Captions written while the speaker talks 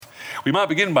We might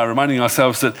begin by reminding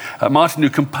ourselves that Martineau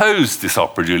composed this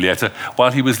opera, Giulietta,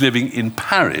 while he was living in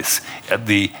Paris at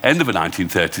the end of the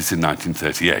 1930s in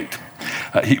 1938.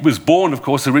 He was born, of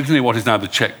course, originally in what is now the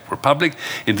Czech Republic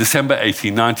in December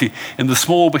 1890 in the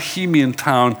small Bohemian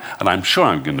town, and I'm sure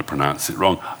I'm going to pronounce it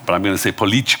wrong, but I'm going to say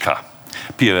Polička.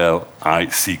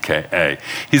 P-O-L-I-C-K-A.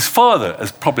 His father,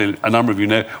 as probably a number of you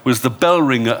know, was the bell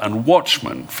ringer and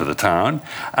watchman for the town,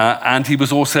 and he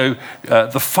was also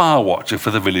the fire watcher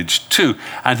for the village too.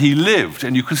 And he lived,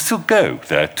 and you can still go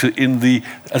there, in the,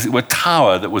 as it were,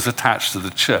 tower that was attached to the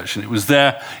church. And it was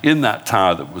there, in that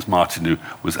tower, that Martineau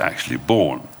was actually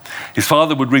born. His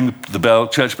father would ring the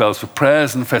church bells for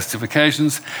prayers and festive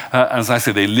occasions. As I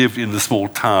say, they lived in the small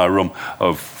tower room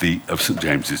of St.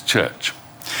 James's Church.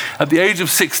 At the age of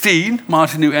 16,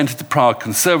 Martineau entered the Prague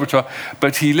Conservatoire,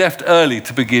 but he left early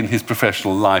to begin his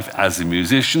professional life as a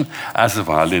musician, as a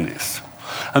violinist.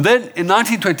 And then, in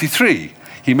 1923,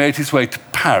 he made his way to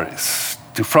Paris,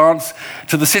 to France,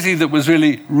 to the city that was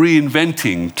really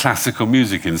reinventing classical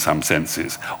music in some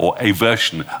senses, or a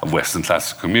version of Western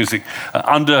classical music,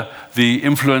 under the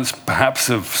influence perhaps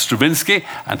of Stravinsky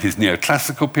and his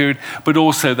neoclassical period, but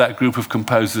also that group of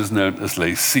composers known as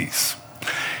Les Six.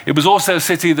 It was also a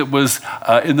city that was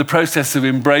in the process of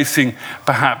embracing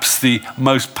perhaps the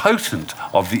most potent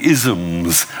of the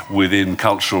isms within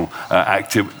cultural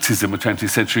activities in the 20th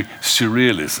century,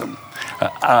 surrealism.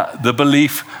 The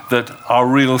belief that our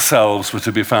real selves were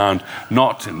to be found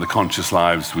not in the conscious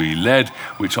lives we led,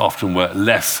 which often were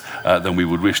less than we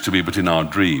would wish to be, but in our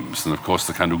dreams. And of course,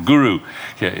 the kind of guru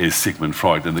here is Sigmund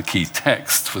Freud, and the key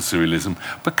text for surrealism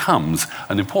becomes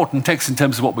an important text in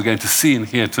terms of what we're going to see and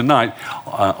hear tonight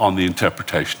on the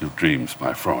interpretation of dreams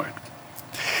by Freud.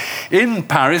 In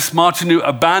Paris, Martineau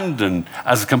abandoned,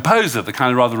 as a composer, the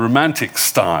kind of rather romantic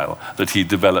style that he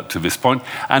developed to this point,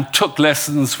 and took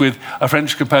lessons with a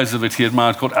French composer that he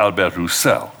admired called Albert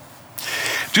Roussel.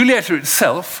 Giulietta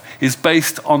itself is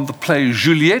based on the play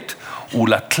Juliette, ou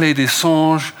La Clé des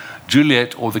Songes,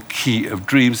 Juliet, or the Key of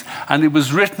Dreams, and it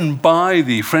was written by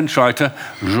the French writer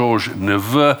Georges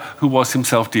Neveu, who was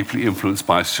himself deeply influenced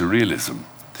by surrealism.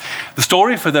 The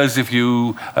story, for those of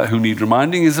you who need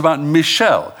reminding, is about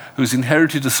Michel, who's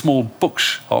inherited a small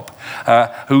bookshop,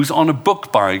 who's on a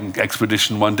book-buying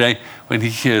expedition one day when he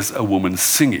hears a woman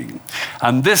singing.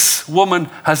 And this woman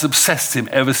has obsessed him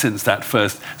ever since that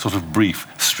first sort of brief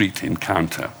street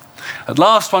encounter. At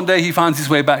last, one day, he finds his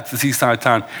way back to the seaside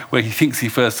town where he thinks he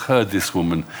first heard this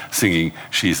woman singing.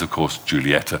 She is, of course,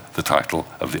 Giulietta, the title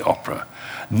of the opera.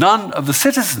 None of the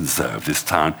citizens, though, of this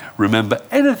town remember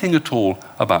anything at all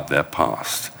about their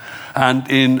past. And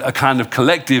in a kind of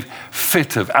collective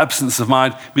fit of absence of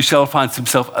mind, Michel finds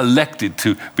himself elected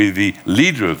to be the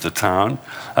leader of the town.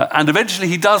 And eventually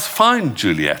he does find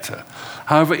Giulietta.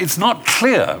 However, it's not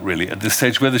clear, really, at this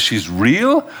stage whether she's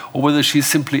real or whether she's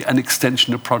simply an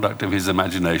extension, a product of his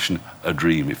imagination, a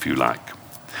dream, if you like.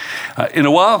 In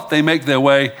a while, they make their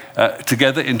way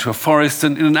together into a forest,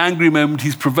 and in an angry moment,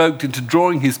 he's provoked into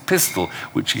drawing his pistol,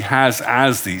 which he has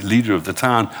as the leader of the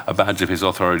town, a badge of his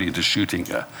authority, into shooting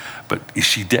her. But is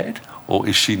she dead or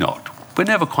is she not? We're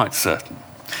never quite certain.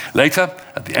 Later,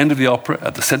 at the end of the opera,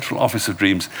 at the Central Office of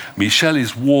Dreams, Michel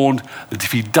is warned that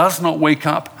if he does not wake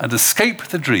up and escape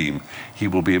the dream, he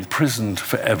will be imprisoned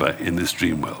forever in this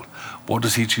dream world. What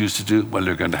does he choose to do? Well,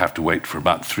 you're going to have to wait for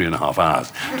about 3.5 hours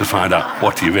to find out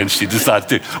what he eventually decides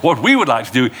to do. What we would like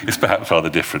to do is perhaps rather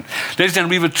different. Ladies and gentlemen,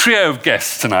 we have a trio of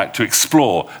guests tonight to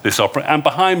explore this opera, and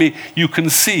behind me you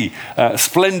can see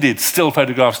splendid still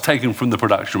photographs taken from the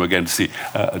production. We're going to see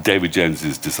David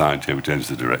Jones's design, David Jones,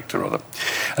 the director, rather.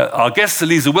 Our guests are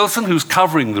Lisa Wilson, who's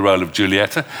covering the role of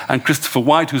Giulietta, and Christopher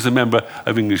White, who's a member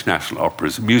of English National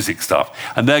Opera's music staff.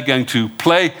 And they're going to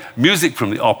play music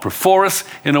from the opera for us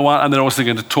in a while, and they're also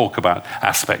going to talk about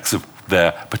aspects of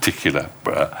their particular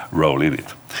role in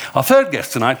it. Our third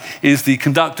guest tonight is the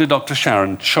conductor, Dr.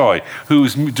 Sharon Choi, who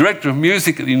is Director of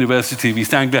Music at the University of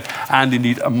East Anglia and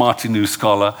indeed a Martineau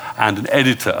scholar and an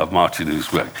editor of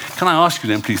Martineau's work. Can I ask you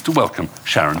then, please, to welcome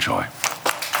Sharon Choi.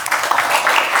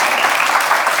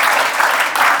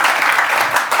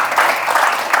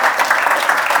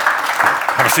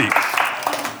 Have a seat.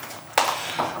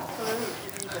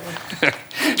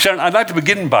 Sharon, I'd like to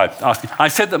begin by asking, I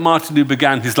said that Martineau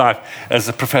began his life as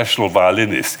a professional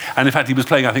violinist, and in fact he was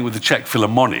playing, I think, with the Czech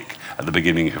Philharmonic at the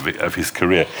beginning of his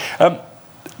career.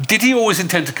 Did he always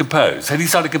intend to compose? Had he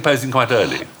started composing quite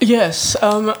early? Yes.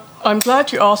 I'm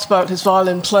glad you asked about his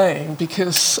violin playing,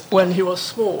 because when he was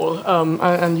small,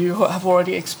 and you have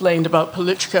already explained about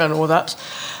Polička and all that,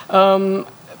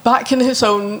 back in his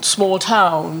own small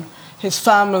town, his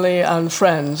family and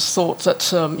friends thought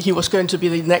that he was going to be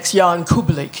the next Jan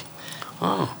Kubelik,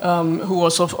 who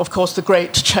was, of course, the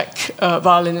great Czech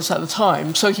violinist at the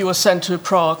time. So he was sent to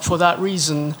Prague for that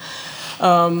reason.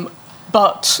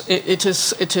 But it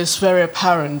is very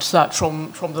apparent that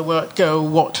from the word go,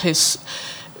 what his,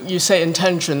 you say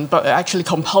intention, but actually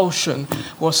compulsion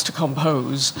was to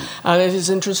compose. And it is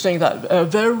interesting that a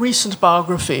very recent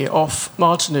biography of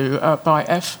Martinů by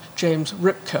F. James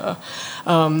Ripker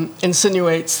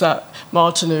insinuates that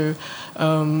Martinů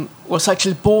was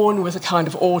actually born with a kind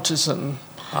of autism,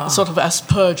 a sort of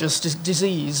Asperger's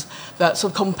disease that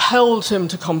sort of compelled him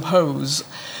to compose.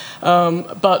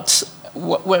 But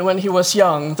when he was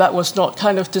young, that was not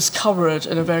kind of discovered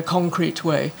in a very concrete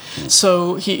way.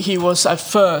 So he was at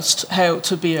first held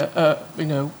to be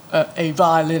a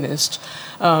violinist,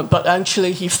 but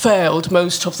actually he failed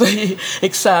most of the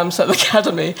exams at the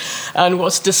academy and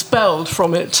was dispelled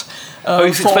from it.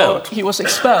 He was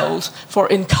expelled for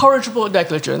incorrigible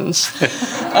negligence,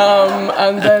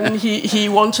 and then he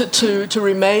wanted to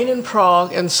remain in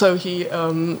Prague, and so he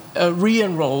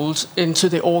re-enrolled into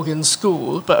the organ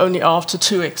school, but only after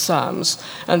 2 exams.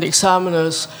 And the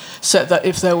examiners said that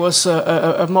if there was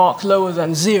a mark lower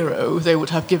than 0, they would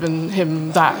have given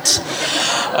him that.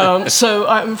 So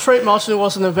I'm afraid Martinů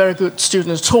wasn't a very good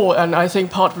student at all, and I think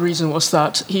part of the reason was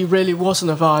that he really wasn't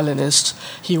a violinist,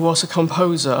 he was a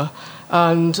composer.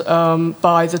 And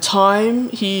by the time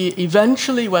he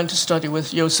eventually went to study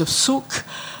with Josef Suk,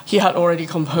 he had already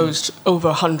composed over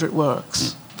 100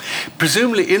 works.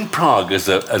 Presumably in Prague, as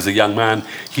a young man,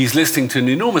 he's listening to an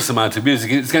enormous amount of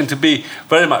music. It's going to be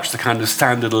very much the kind of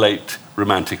standard late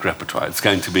romantic repertoire. It's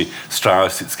going to be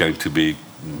Strauss, it's going to be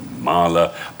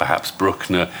Mahler, perhaps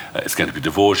Bruckner, it's going to be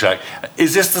Dvorak.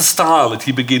 Is this the style that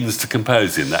he begins to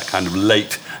compose in, that kind of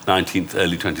late 19th,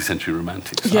 early 20th century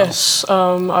romantic style? Yes,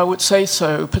 I would say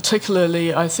so.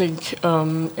 Particularly, I think,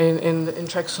 in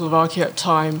Czechoslovakia at the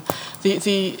time,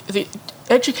 the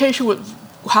education would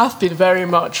have been very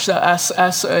much as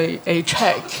a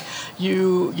Czech.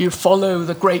 You follow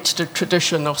the great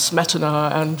tradition of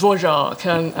Smetana and Dvořák,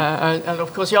 and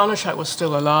of course Janáček was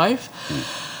still alive.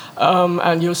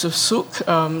 And Josef Suk,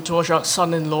 Dvořák's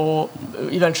son-in-law,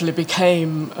 eventually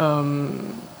became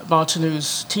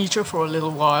Martinú's teacher for a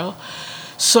little while.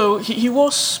 So he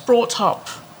was brought up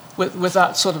with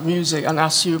that sort of music, and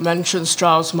as you mentioned,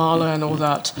 Strauss, Mahler and all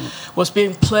that was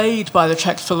being played by the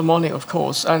Czech Philharmonic, of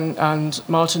course, and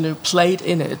Martinů played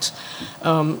in it,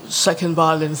 second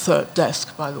violin, third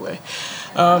desk, by the way.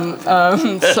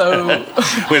 So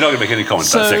we're not going to make any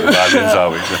comments about second violins, are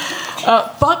we?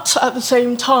 But at the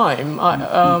same time,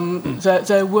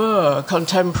 there were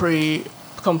contemporary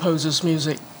composers'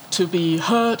 music to be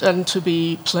heard and to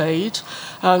be played,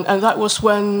 and that was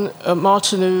when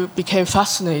Martinů became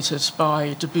fascinated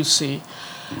by Debussy,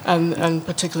 and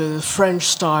particularly the French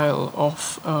style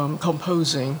of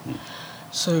composing.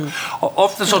 So,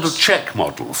 of the sort of Czech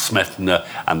models, Smetana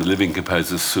and the living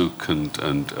composers Suk and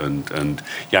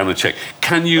Janáček,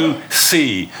 can you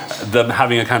see them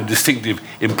having a kind of distinctive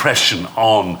impression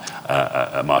on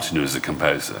Martinů as a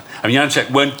composer? I mean,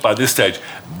 Janáček won't, by this stage,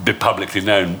 be publicly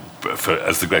known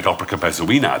as the great opera composer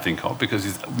we now think of,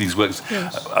 because these works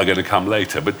are going to come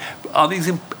later. But are these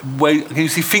can you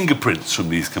see fingerprints from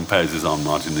these composers on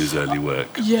Martinú's early work?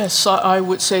 Yes, I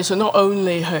would say so. Not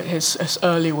only his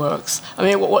early works. I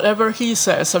mean, whatever he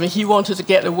says. I mean, he wanted to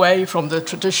get away from the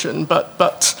tradition,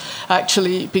 but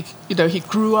actually, he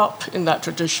grew up in that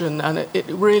tradition, and it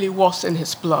really was in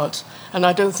his blood. And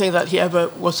I don't think that he ever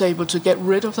was able to get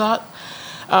rid of that.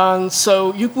 And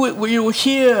so you will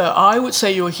hear, I would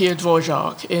say you will hear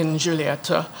Dvořák in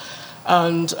Giulietta,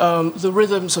 and the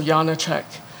rhythms of Janáček.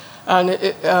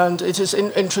 And it is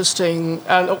interesting,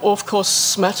 and of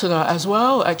course Smetana as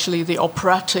well, actually the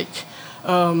operatic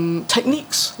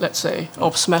techniques, let's say,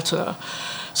 of Smetana.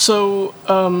 So,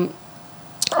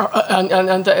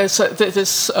 and there is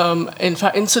this, in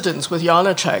fact, incident with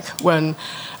Janáček when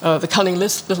the Cunning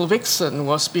Little Vixen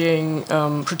was being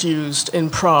produced in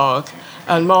Prague,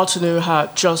 and Martinů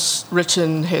had just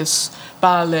written his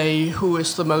ballet, Who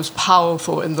is the Most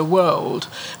Powerful in the World,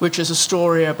 which is a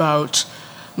story about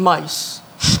mice.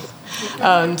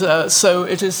 And so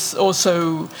it is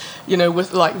also,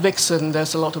 with like Vixen,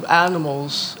 there's a lot of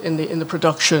animals in the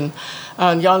production.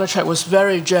 And Janáček was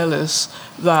very jealous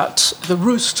that the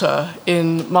rooster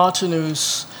in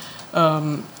Martinú's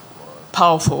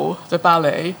Powerful, the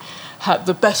ballet, had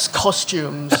the best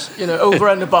costumes, over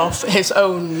and above his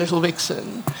own little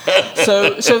Vixen.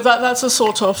 So that's a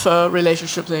sort of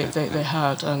relationship they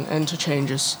had, and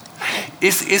interchanges.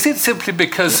 Is it simply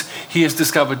because he has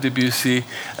discovered Debussy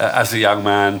as a young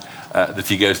man, that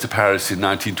he goes to Paris in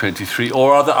 1923,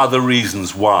 or are there other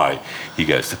reasons why he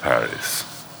goes to Paris?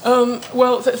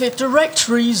 Well, the direct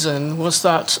reason was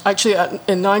that actually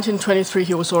in 1923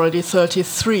 he was already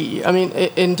 33. I mean,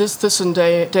 in this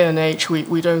day and age,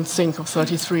 we don't think of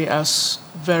 33 as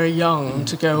very young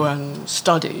to go and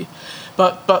study.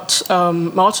 But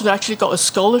Martin actually got a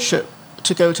scholarship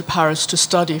to go to Paris to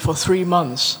study for 3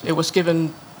 months. It was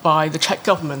given by the Czech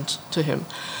government to him.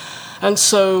 And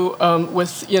so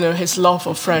with his love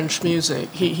of French music,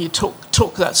 he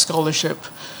took that scholarship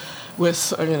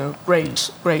with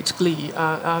great glee,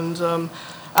 and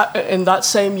in that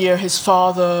same year his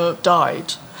father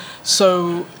died.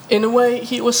 So in a way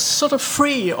he was sort of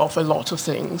free of a lot of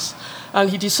things, and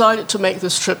he decided to make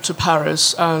this trip to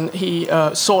Paris, and he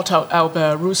sought out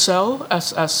Albert Roussel,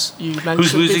 as you mentioned before.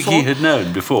 Whose music he had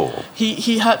known before.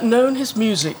 He had known his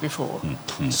music before.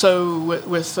 Mm-hmm. So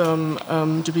with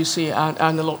Debussy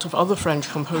and a lot of other French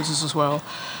composers as well.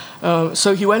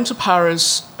 So he went to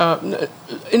Paris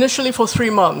initially for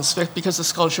 3 months, because the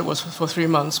scholarship was for 3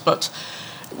 months, but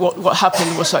what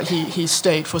happened was that he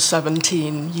stayed for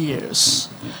 17 years.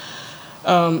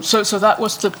 So that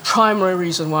was the primary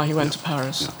reason why he went to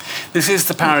Paris. Yeah. This is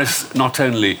the Paris not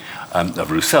only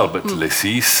of Roussel, but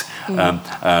Lessis,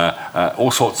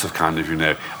 all sorts of kind of,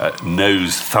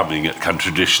 nose-thumbing at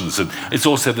traditions. And it's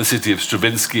also the city of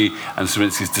Stravinsky and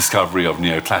Stravinsky's discovery of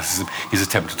neoclassicism, his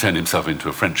attempt to turn himself into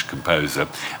a French composer.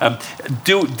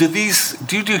 Do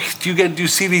you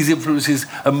see these influences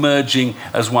emerging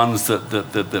as ones that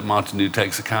Martinu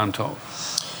takes account of?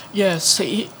 Yes,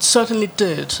 he certainly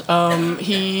did.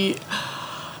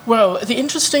 Well, the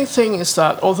interesting thing is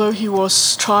that although he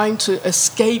was trying to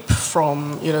escape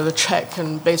from, the Czech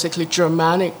and basically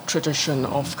Germanic tradition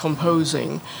of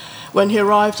composing, when he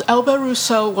arrived, Albert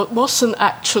Roussel wasn't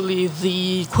actually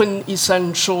the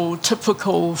quintessential,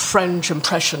 typical French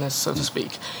impressionist, so to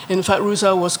speak. In fact,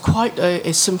 Roussel was quite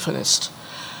a symphonist.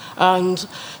 And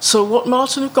so what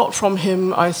Martin got from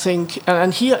him, I think,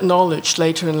 and he acknowledged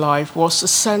later in life, was a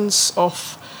sense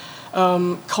of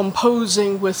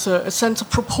composing with a sense of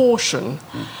proportion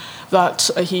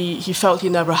that he felt he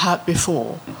never had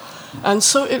before. And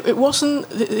so it wasn't,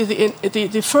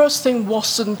 the first thing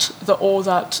wasn't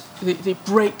the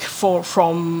break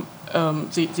from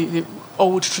the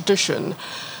old tradition,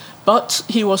 but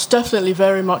he was definitely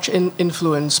very much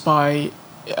influenced by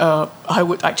I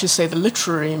would actually say the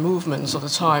literary movements of the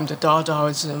time, the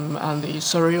Dadaism and the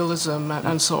Surrealism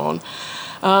and so on.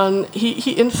 And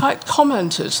he in fact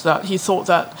commented that he thought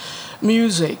that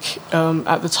music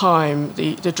at the time,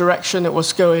 the direction it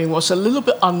was going, was a little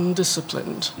bit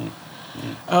undisciplined.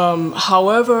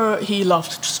 However, he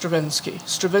loved Stravinsky.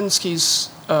 Stravinsky's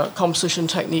composition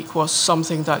technique was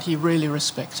something that he really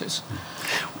respected.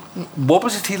 What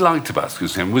was it he liked about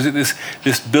him? Was it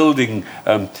this building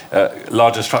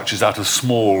larger structures out of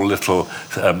small little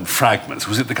fragments?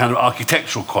 Was it the kind of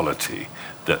architectural quality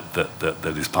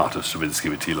that is part of Stravinsky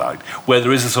that he liked, where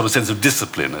there is a sort of sense of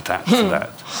discipline attached to that?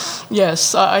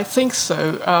 Yes, I think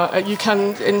so. You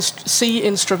can see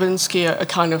in Stravinsky a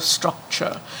kind of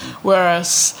structure,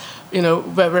 whereas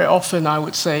very often I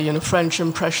would say, French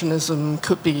Impressionism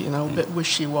could be, a bit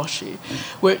wishy-washy.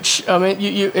 Which, I mean,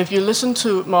 if you listen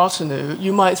to Martinu,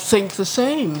 you might think the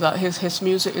same, that his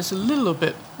music is a little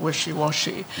bit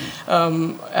wishy-washy.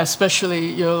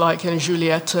 Especially, like in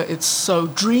Giulietta, it's so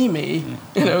dreamy,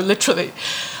 literally.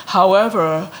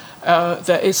 However,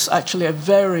 there is actually a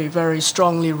very, very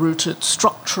strongly rooted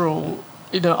structural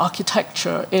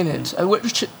architecture in it,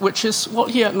 which is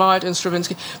what he admired in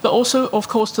Stravinsky, but also, of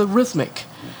course, the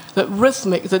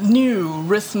new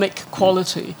rhythmic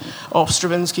quality of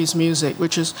Stravinsky's music,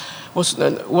 which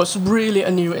was really a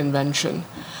new invention.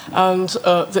 And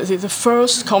the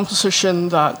first composition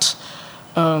that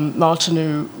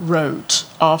Martinu wrote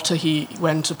after he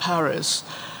went to Paris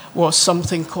was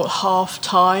something called Half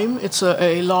Time. It's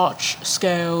a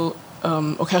large-scale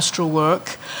orchestral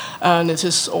work, and it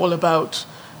is all about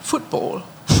football.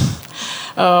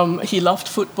 He loved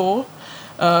football.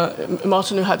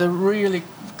 Martinu had a really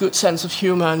good sense of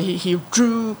humor, and he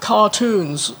drew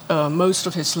cartoons most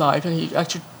of his life, and he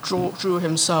actually drew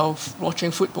himself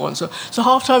watching football. And so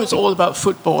Half Time is all about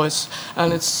football,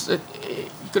 and it's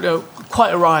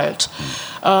quite a riot.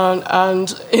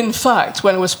 And in fact,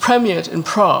 when it was premiered in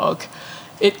Prague,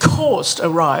 it caused a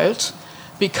riot,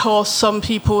 because some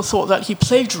people thought that he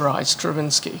plagiarized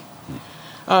Stravinsky.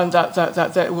 and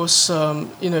that there was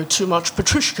too much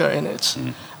Petrushka in it,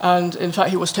 and in fact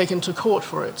he was taken to court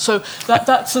for it. So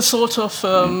that's the sort of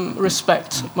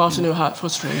respect Martineau had for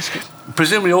Stravinsky.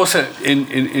 Presumably also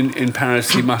in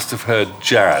Paris he must have heard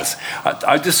jazz.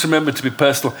 I just remember, to be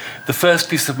personal, the first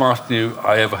piece of Martineau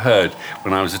I ever heard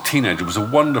when I was a teenager was a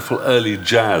wonderful early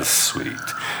jazz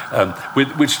suite,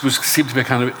 which seemed to be a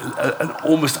kind of an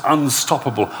almost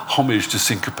unstoppable homage to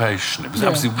syncopation. It was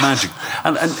absolutely magic.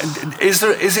 And is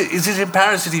it in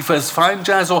Paris that he first finds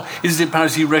jazz, or is it in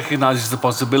Paris he recognises the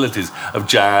possibilities of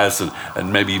jazz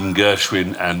and maybe even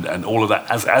Gershwin and all of that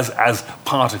as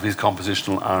part of his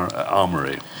compositional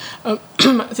armoury?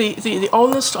 The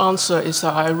honest answer is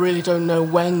that I really don't know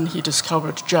when he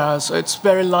discovered jazz. It's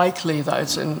very likely that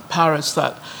it's in Paris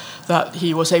that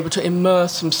he was able to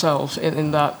immerse himself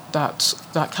in that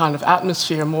kind of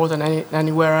atmosphere more than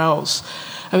anywhere else.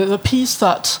 And the piece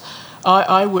that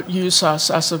I would use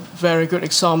as a very good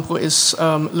example is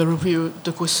Le Revue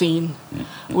de Cuisine,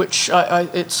 which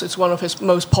it's one of his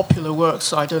most popular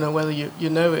works. I don't know whether you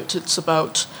know it. It's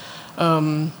about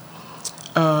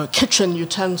kitchen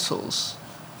utensils.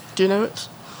 Do you know it?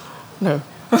 No.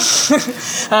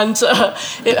 And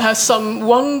it has some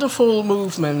wonderful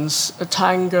movements, a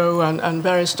tango and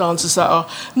various dances that are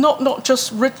not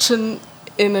just written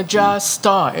in a jazz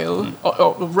style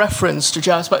or reference to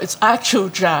jazz, but it's actual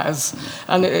jazz,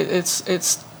 and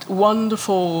it's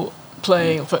wonderful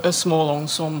playing for a small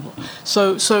ensemble.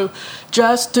 So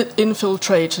jazz did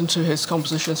infiltrate into his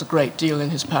compositions a great deal in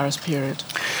his Paris period.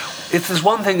 If there's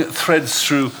one thing that threads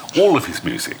through all of his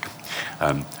music,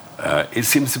 it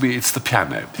seems to be it's the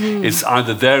piano. It's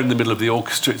either there in the middle of the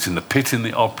orchestra, it's in the pit in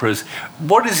the operas.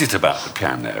 What is it about the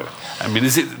piano? I mean,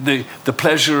 is it the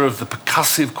pleasure of the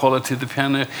percussive quality of the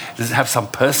piano? Does it have some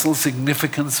personal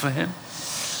significance for him?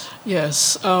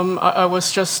 Yes. I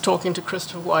was just talking to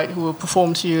Christopher White, who will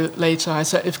perform to you later. I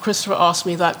said, if Christopher asked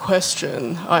me that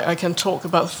question, I can talk for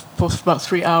about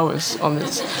 3 hours on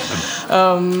this.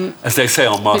 As they say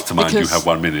on Mastermind, you have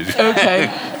 1 minute.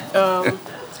 Okay.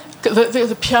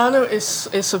 The piano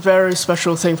is a very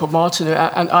special thing for Martineau,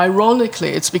 and ironically,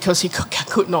 it's because he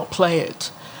could not play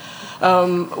it.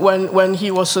 When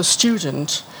he was a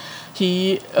student,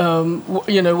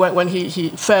 when he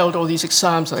failed all these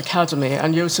exams at the academy,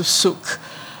 and Joseph Suk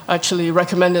actually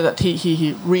recommended that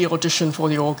he re-audition for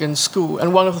the organ school.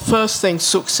 And one of the first things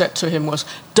Suk said to him was,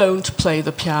 "Don't play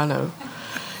the piano."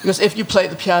 Because if you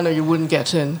played the piano, you wouldn't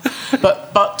get in.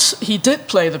 But he did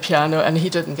play the piano, and he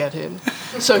didn't get in.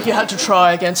 So he had to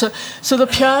try again. So the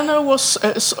piano was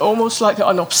almost like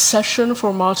an obsession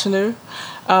for Martineau.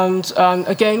 And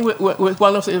again, with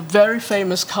one of the very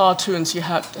famous cartoons, he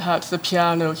had the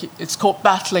piano. It's called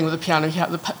Battling with the Piano. He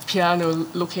had the piano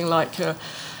looking like a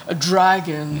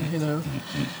dragon,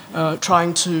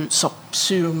 trying to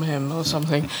subsume him or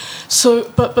something.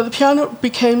 So, but the piano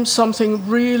became something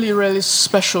really, really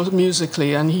special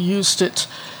musically, and he used it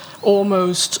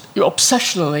almost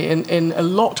obsessionally in a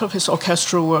lot of his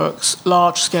orchestral works,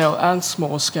 large scale and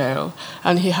small scale.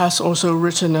 And he has also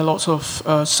written a lot of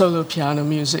solo piano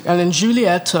music. And in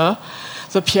Giulietta,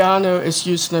 the piano is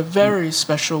used in a very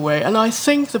special way. And I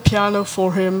think the piano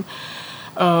for him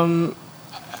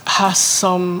has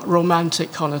some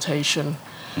romantic connotation.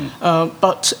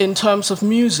 But in terms of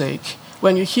music,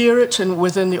 when you hear it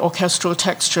within the orchestral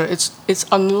texture, it's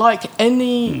unlike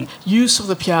any use of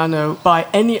the piano by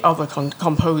any other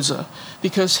composer,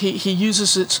 because he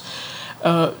uses it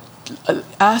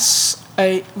as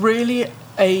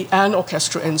an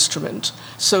orchestral instrument,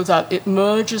 so that it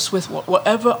merges with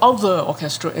whatever other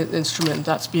orchestral instrument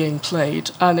that's being played,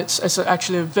 and it's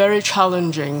actually a very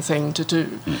challenging thing to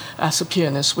do as a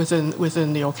pianist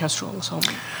within the orchestral ensemble.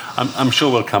 I'm sure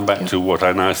we'll come back to what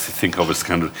I now think of as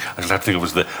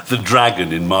the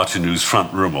dragon in Martineau's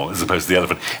front room, or as opposed to the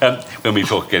elephant, when we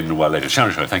talk again in a while later.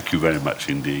 Sharon Shaw, thank you very much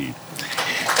indeed.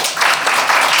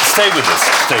 Stay with us.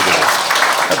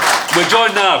 We're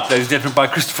joined now, ladies and gentlemen, by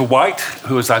Christopher White,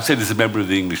 who, as I've said, is a member of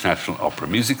the English National Opera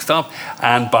music staff,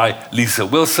 and by Lisa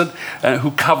Wilson,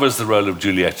 who covers the role of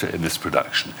Giulietta in this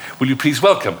production. Will you please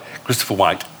welcome Christopher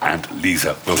White and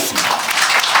Lisa Wilson?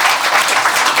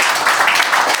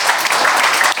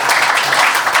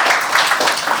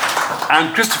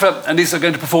 And Christopher and Lisa are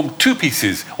going to perform two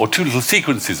pieces, or two little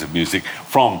sequences of music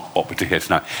from what we're to hear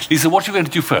tonight. Lisa, what are you going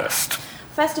to do first?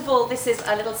 First of all, this is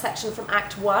a little section from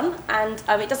Act 1, and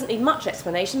it doesn't need much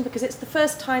explanation because it's the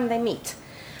first time they meet.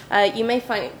 You may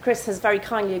find Chris has very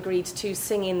kindly agreed to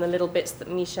sing in the little bits that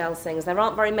Michelle sings. There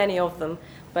aren't very many of them,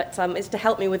 but it's to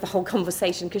help me with the whole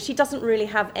conversation because she doesn't really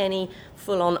have any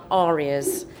full-on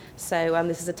arias. So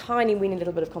this is a tiny, weeny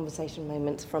little bit of conversation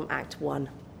moment from Act 1.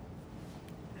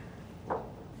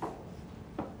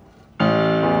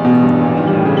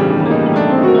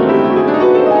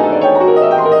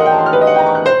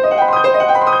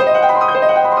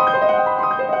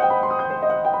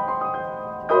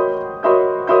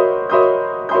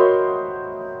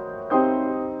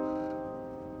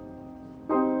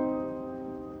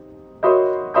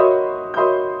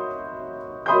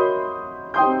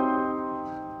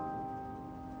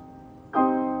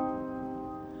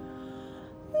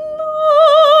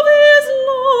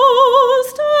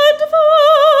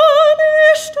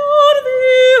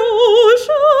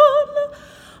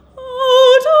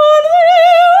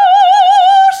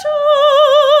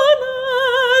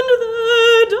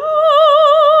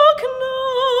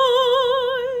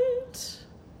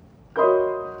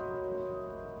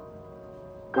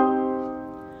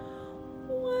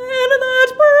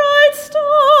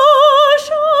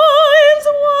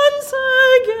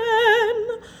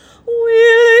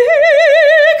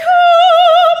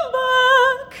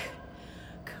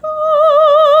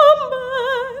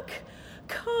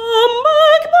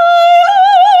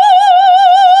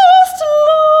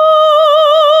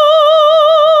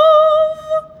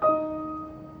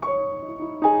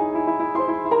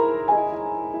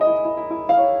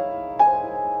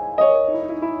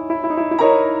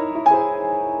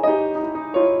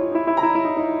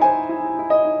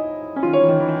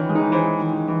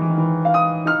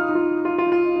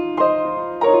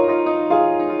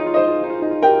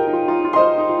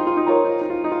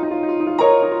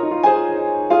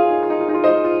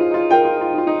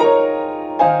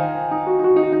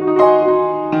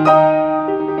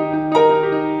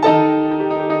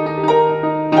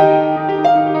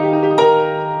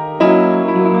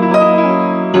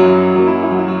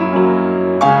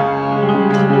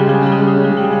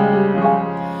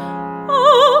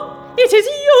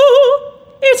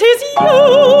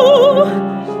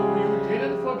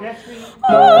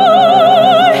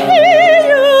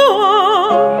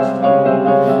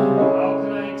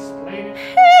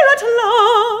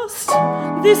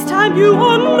 This time you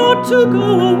are not to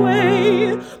go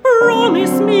away.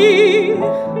 Promise me.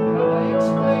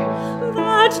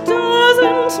 That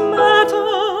doesn't matter.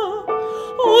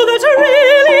 All that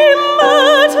really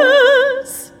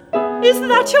matters is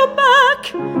that you're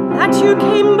back, that you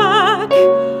came back.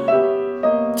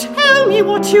 Tell me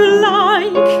what you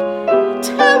like.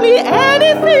 Tell me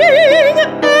anything,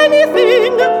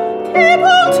 anything. Keep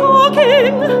on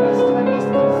talking.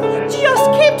 Just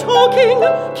keep talking.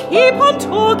 Keep on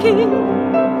talking.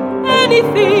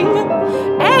 Anything,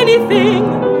 anything.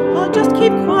 I'll just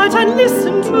keep quiet and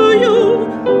listen to you.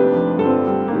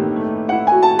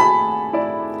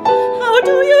 How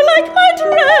do you like my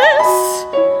dress?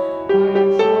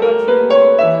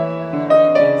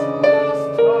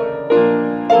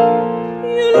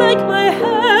 You like my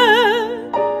hair?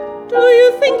 Do you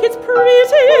think it's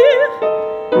pretty?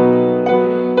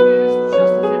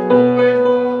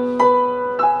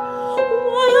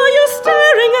 Why are you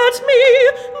staring at me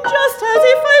just as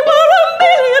if I were a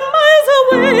million miles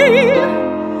away?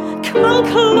 Come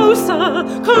closer,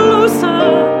 closer,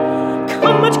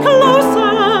 come much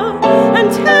closer, and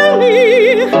tell me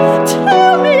why do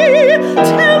you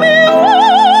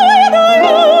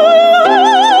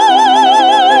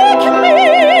like me?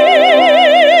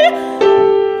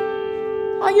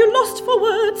 Are you lost for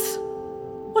words?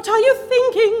 What are you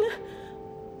thinking?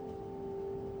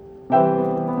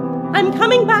 I'm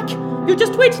coming back. You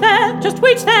just wait there, just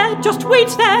wait there, just wait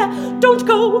there. Don't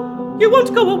go. You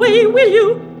won't go away, will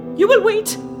you? You will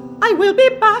wait. I will be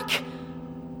back.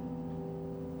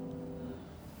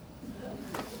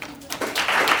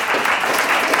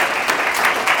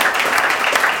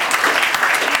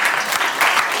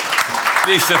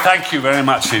 Lisa, thank you very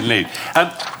much indeed.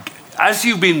 As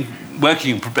you've been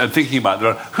working and thinking about the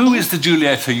role, who is the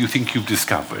Giulietta you think you've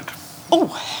discovered?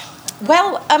 Oh,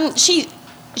 well,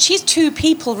 she's two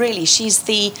people, really. She's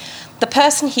the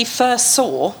person he first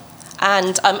saw,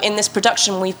 and in this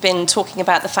production we've been talking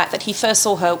about the fact that he first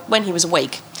saw her when he was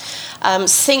awake,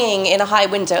 singing in a high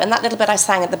window, and that little bit I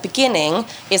sang at the beginning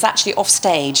is actually off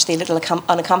stage, the little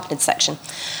unaccompanied section.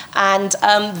 And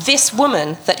this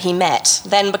woman that he met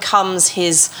then becomes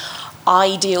his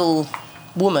ideal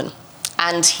woman,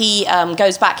 and he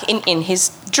goes back in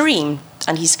his dream,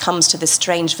 and he comes to this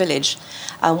strange village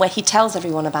where he tells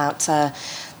everyone about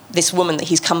this woman that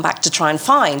he's come back to try and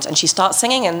find, and she starts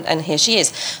singing, and here she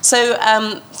is. So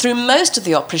through most of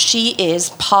the opera, she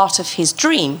is part of his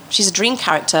dream. She's a dream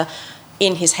character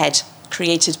in his head,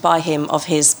 created by him of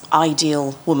his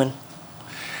ideal woman.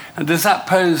 And does that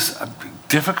pose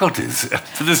difficulties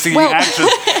for the singing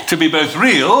actress to be both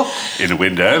real in a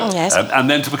window yes. And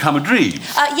then to become a dream?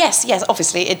 Yes,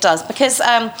 obviously it does, because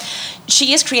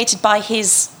she is created by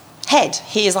his head,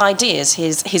 his ideas,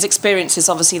 his experiences,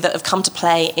 obviously, that have come to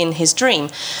play in his dream.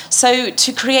 So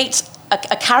to create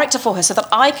a character for her so that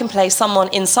I can play someone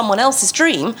in someone else's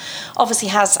dream obviously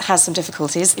has some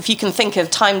difficulties. If you can think of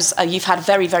times you've had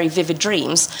very, very vivid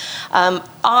dreams,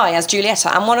 I, as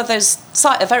Giulietta, am one of those,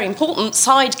 a very important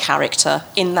side character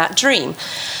in that dream.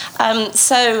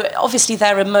 So obviously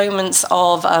there are moments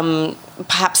of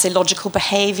perhaps illogical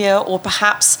behaviour, or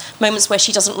perhaps moments where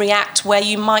she doesn't react where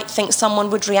you might think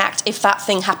someone would react if that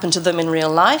thing happened to them in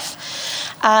real life.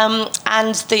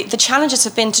 And the challenges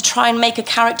have been to try and make a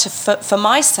character for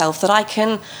myself that I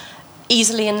can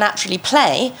easily and naturally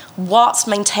play whilst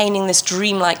maintaining this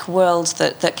dreamlike world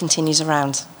that continues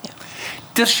around. Yeah.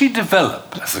 Does she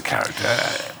develop as a character?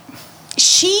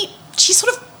 She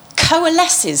sort of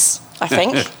coalesces, I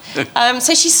think.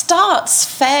 So she starts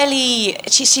fairly...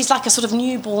 She's like a sort of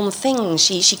newborn thing.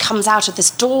 She comes out of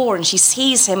this door and she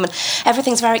sees him and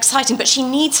everything's very exciting, but she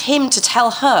needs him to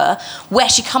tell her where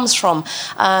she comes from,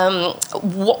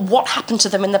 what happened to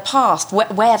them in the past,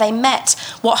 where they met,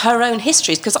 what her own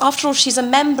history is, because after all, she's a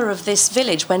member of this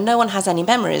village where no one has any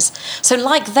memories. So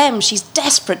like them, she's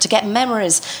desperate to get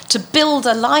memories, to build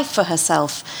a life for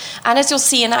herself. And as you'll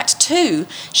see in Act 2,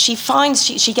 she finds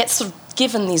she gets sort of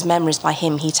given these memories by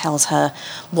him. He tells her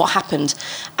what happened,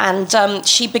 and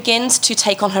she begins to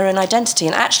take on her own identity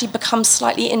and actually becomes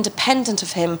slightly independent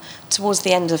of him towards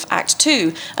the end of Act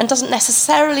 2, and doesn't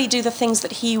necessarily do the things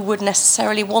that he would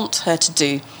necessarily want her to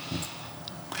do.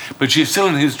 But she's still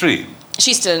in his dream.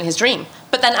 She's still in his dream.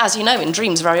 But then, as you know, in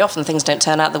dreams very often things don't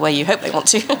turn out the way you hope they want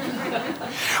to.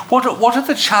 What are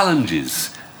the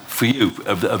challenges for you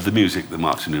of the music that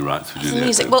Martinu writes for Giulietta?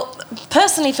 Music. Well,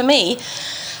 personally for me,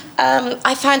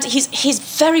 I found he's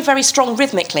very, very strong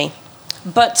rhythmically,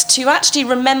 but to actually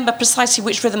remember precisely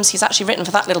which rhythms he's actually written for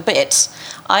that little bit,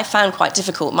 I found quite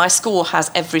difficult. My score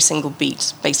has every single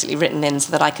beat basically written in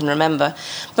so that I can remember.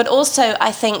 But also,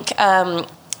 I think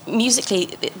musically,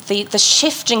 the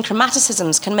shift in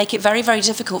chromaticisms can make it very, very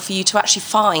difficult for you to actually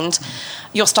find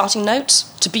your starting note,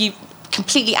 to be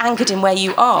completely anchored in where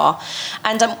you are.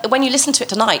 And when you listen to it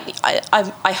tonight,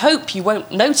 I hope you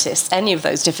won't notice any of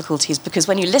those difficulties, because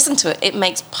when you listen to it, it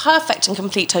makes perfect and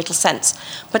complete total sense.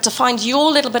 But to find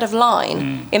your little bit of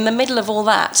line in the middle of all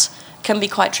that can be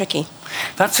quite tricky.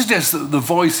 That suggests that the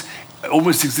voice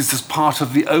almost exists as part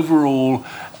of the overall,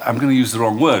 I'm going to use the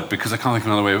wrong word because I can't think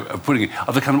of another way of putting it,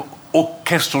 of the kind of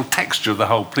orchestral texture of the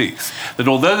whole piece. That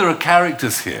although there are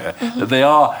characters here, that they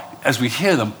are, as we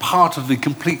hear them, part of the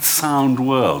complete sound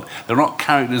world. They're not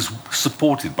characters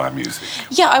supported by music.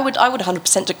 Yeah, I would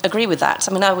 100% agree with that.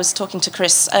 I mean, I was talking to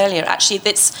Chris earlier. Actually,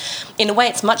 in a way,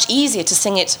 it's much easier to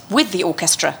sing it with the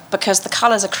orchestra because the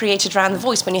colours are created around the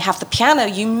voice. When you have the piano,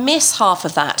 you miss half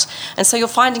of that. And so you're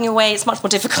finding your way. It's much more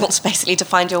difficult, basically, to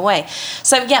find your way.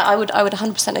 So, yeah, I would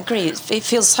 100% agree. It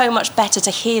feels so much better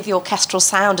to hear the orchestral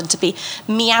sound and to be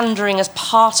meandering as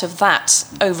part of that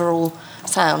overall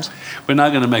sound. We're now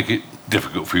going to make it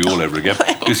difficult for you all over again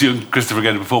because you and Christopher are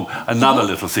going to perform another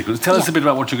little sequence. Tell us a bit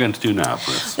about what you're going to do now,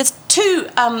 Chris. There's two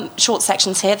short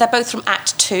sections here. They're both from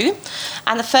Act 2.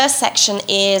 And the first section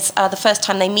is the first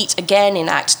time they meet again in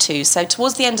Act 2. So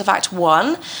towards the end of Act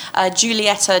 1,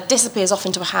 Giulietta disappears off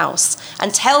into a house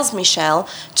and tells Michel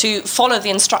to follow the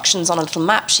instructions on a little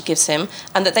map she gives him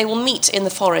and that they will meet in the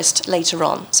forest later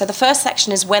on. So the first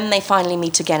section is when they finally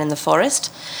meet again in the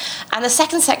forest. And the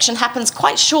second section happens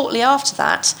quite shortly after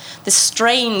that. This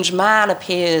strange man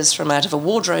appears from out of a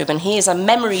wardrobe and he is a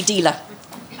memory dealer.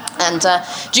 And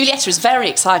Giulietta is very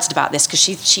excited about this because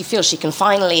she feels she can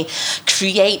finally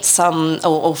create some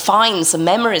or find some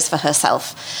memories for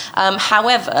herself.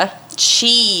 However,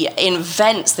 she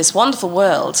invents this wonderful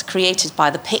world created by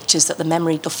the pictures that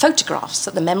the photographs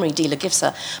that the memory dealer gives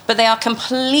her, but they are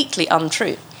completely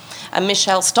untrue. And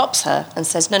Michel stops her and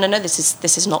says, no, this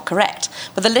is not correct.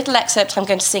 But the little excerpt I'm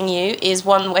going to sing you is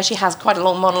one where she has quite a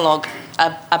long monologue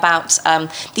about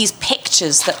these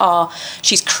pictures that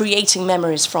she's creating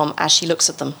memories from as she looks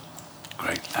at them.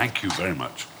 Great, thank you very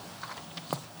much.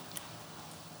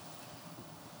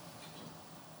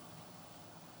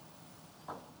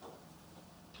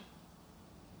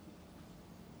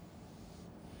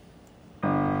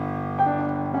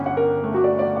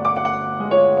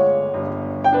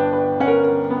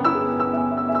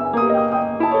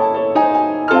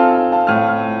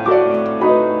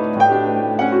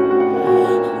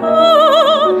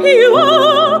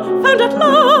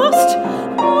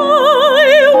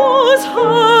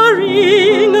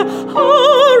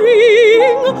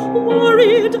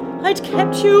 I'd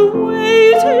kept you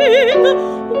waiting,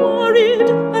 worried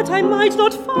that I might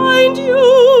not find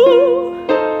you.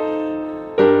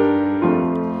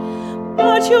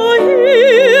 But you're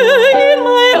here in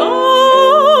my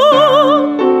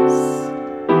arms,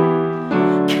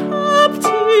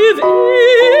 captive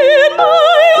in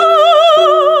my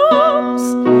arms,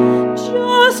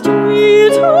 just we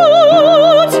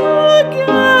two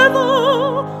together,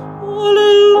 all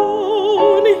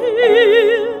alone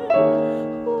here.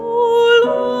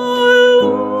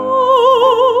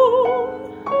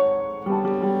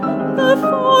 The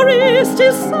forest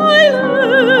is silent.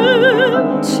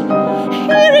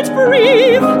 Hear it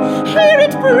breathe, hear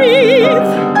it breathe.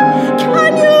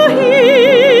 Can you hear?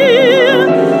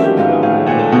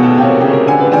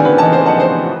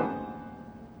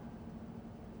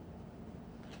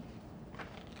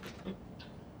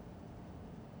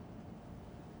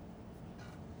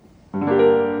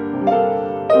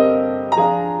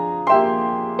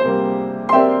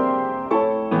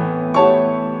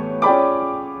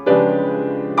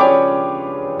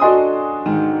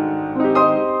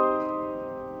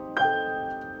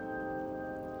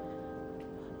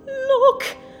 Look,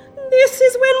 this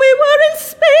is when we were in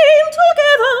Spain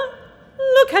together.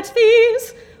 Look at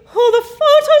these, all the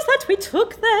photos that we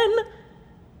took then.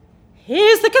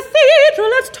 Here's the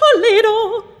cathedral at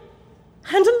Toledo.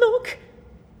 And look,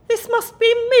 this must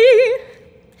be me.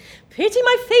 Pity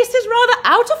my face is rather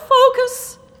out of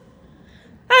focus.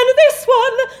 And this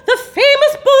one, the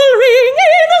famous bull ring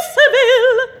in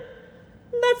Seville.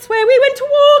 That's where we went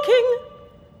walking.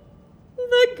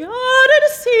 The garden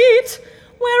seat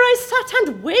where I sat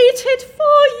and waited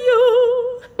for you.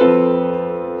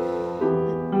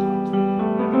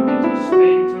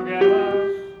 Staying together.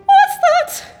 What's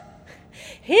that?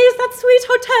 Here's that sweet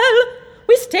hotel.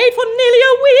 We stayed for nearly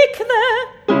a week there.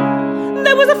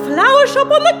 There was a flower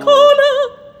shop on the corner.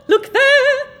 Look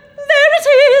there, there it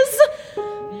is.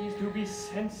 Please do be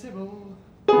sensible.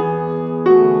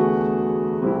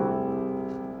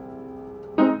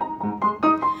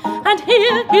 And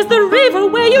here is the river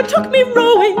where you took me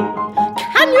rowing.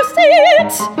 Can can you see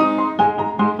it?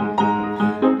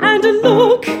 And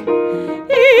look,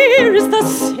 here is the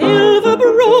silver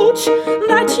brooch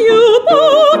that you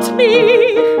bought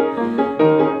me.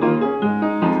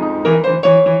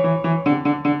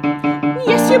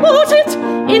 Yes, you bought it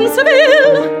in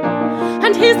Seville.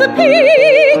 And here's the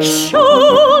pink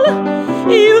shawl.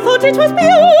 You thought it was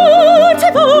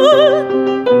beautiful.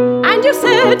 And you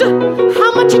said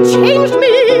how much it changed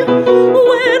me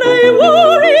when I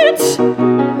wore it.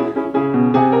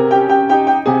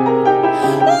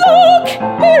 Look,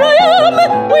 here I am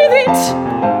with it.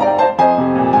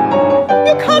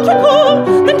 You can't recall,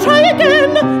 then try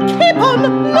again. Keep on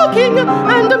looking,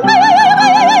 and maybe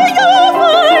you'll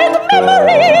find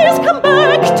memories come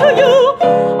back to you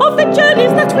of the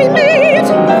journeys that we made,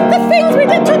 the things we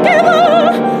did together.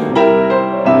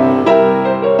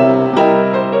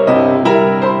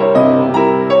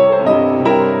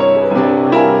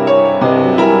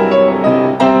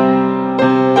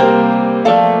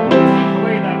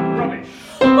 Away that rubbish.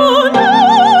 Oh no,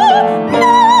 no.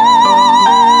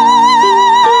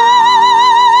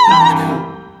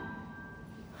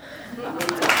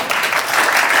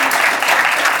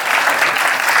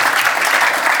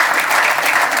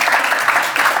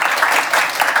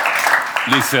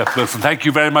 Lisa Wilson, thank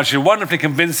you very much. A wonderfully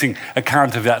convincing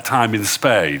account of that time in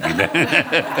Spain. You know?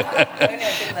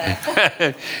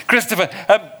 Christopher,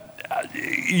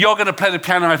 you're going to play the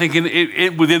piano, I think,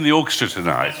 within the orchestra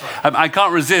tonight. I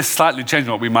can't resist slightly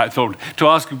changing what we might thought to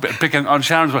ask you, picking on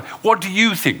Sharon's one. What do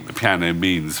you think the piano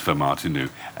means for Martinu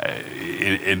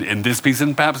in this piece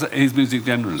and perhaps his music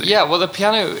generally? Yeah, well, the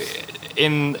piano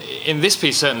in this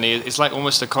piece certainly is like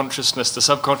almost a consciousness, the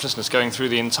subconsciousness going through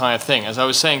the entire thing. As I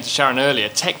was saying to Sharon earlier,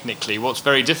 technically what's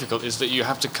very difficult is that you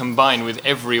have to combine with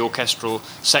every orchestral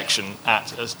section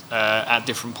at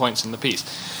different points in the piece,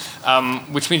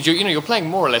 which means you're playing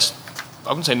more or less, I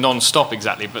wouldn't say non-stop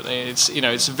exactly, but it's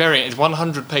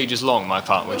 100 pages long, my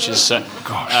part, which is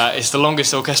it's the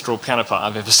longest orchestral piano part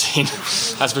I've ever seen.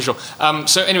 That's for sure.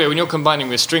 So anyway, when you're combining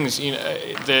with strings,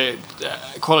 the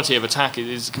quality of attack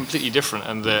is completely different,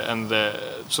 and the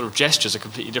sort of gestures are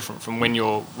completely different from when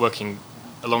you're working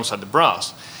alongside the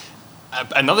brass.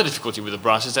 Another difficulty with the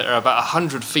brass is that they're about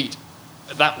 100 feet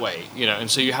that way, and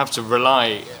so you have to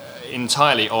rely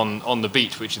entirely on the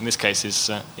beat, which in this case is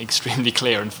extremely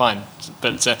clear and fine,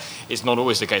 but it's not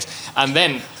always the case. And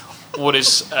then what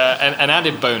is an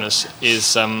added bonus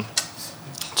is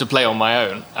to play on my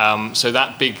own. So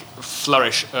that big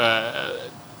flourish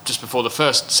just before the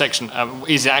first section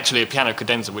is actually a piano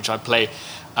cadenza, which I play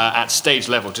at stage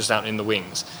level, just out in the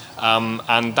wings.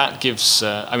 And that gives,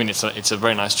 it's a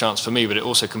very nice chance for me, but it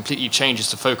also completely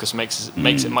changes the focus, makes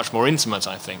it much more intimate,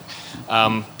 I think.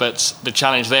 But the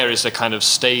challenge there is a kind of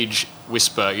stage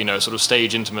whisper, sort of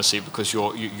stage intimacy, because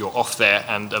you're off there,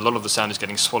 and a lot of the sound is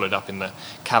getting swallowed up in the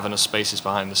cavernous spaces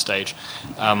behind the stage.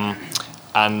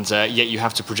 And yet you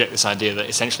have to project this idea that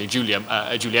essentially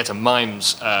Giulietta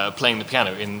mimes playing the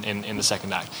piano in the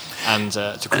second act, and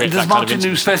to create that kind of intimacy.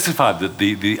 Does Martinu specify that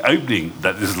the opening,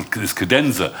 that this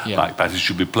cadenza like passage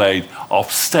should be played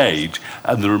off stage,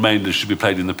 and the remainder should be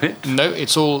played in the pit? No,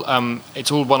 it's all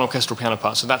one orchestral piano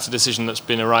part. So that's a decision that's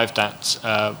been arrived at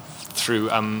through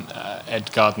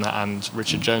Ed Gardner and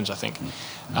Richard Jones, I think.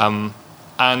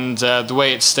 And the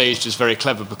way it's staged is very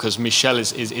clever, because Michel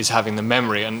is having the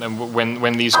memory, and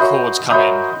when these chords come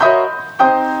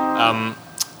in,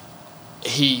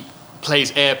 he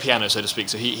plays air piano, so to speak.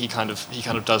 So he kind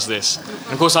of does this.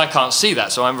 And of course, I can't see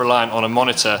that, so I'm reliant on a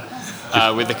monitor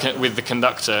with the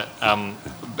conductor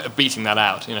beating that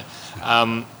out.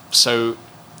 So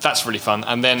that's really fun.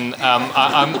 And then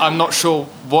I'm not sure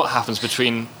what happens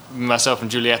between myself and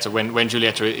Giulietta when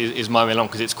Giulietta is miming along,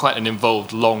 because it's quite an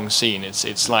involved long scene.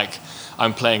 It's like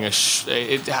I'm playing it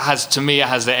has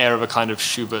the air of a kind of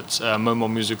Schubert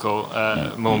moment musical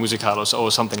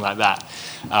or something like that,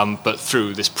 but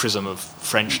through this prism of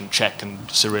French and Czech and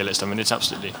surrealist. I mean, it's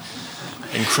absolutely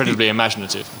incredibly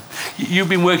imaginative. You've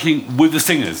been working with the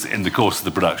singers in the course of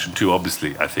the production too,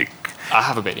 obviously, I think. I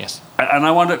have a bit, yes. And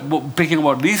I wonder, picking on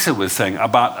what Lisa was saying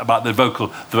about the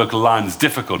vocal lines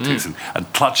difficulties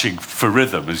and clutching for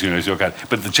rhythm, as you're kind of,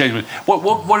 but the change.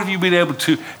 What have you been able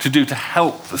to do to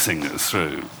help the singers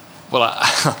through? Well,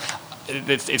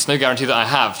 it's no guarantee that I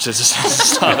have to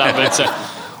start that, but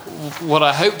what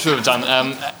I hope to have done,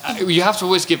 you have to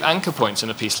always give anchor points in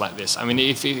a piece like this. I mean,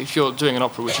 if you're doing an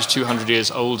opera which is 200 years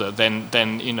older, then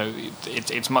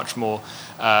it's much more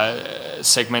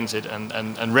segmented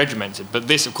and regimented. But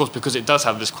this, of course, because it does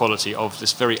have this quality of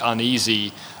this very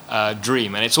uneasy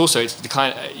dream, and it's the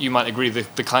kind, you might agree,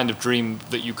 the kind of dream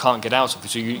that you can't get out of.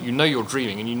 So you know you're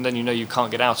dreaming, and then you know you can't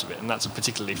get out of it, and that's a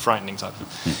particularly frightening type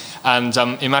of. And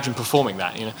imagine performing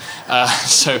that, you know.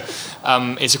 So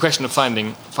it's a question of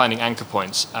finding anchor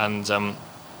points, and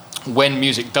when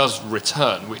music does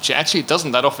return, which it actually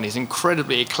doesn't that often. He's an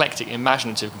incredibly eclectic,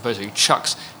 imaginative composer who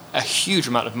chucks a huge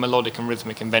amount of melodic and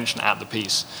rhythmic invention at the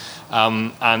piece,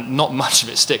 and not much of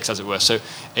it sticks, as it were. So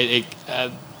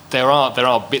there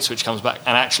are bits which comes back,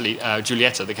 and actually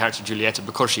Giulietta, the character Giulietta,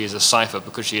 because she is a cipher,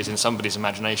 because she is in somebody's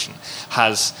imagination,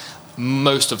 has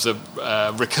most of the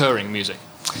recurring music.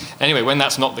 Anyway, when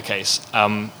that's not the case,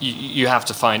 you have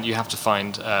to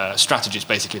find strategies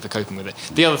basically for coping with it.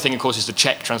 The other thing, of course, is the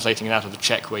Czech, translating it out of the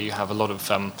Czech, where you have a lot of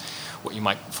what you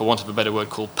might, for want of a better word,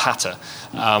 call patter,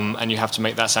 and you have to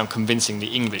make that sound convincingly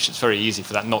English. It's very easy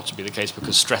for that not to be the case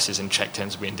because stresses in Czech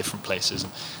tend to be in different places.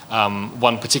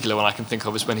 One particular one I can think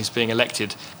of is when he's being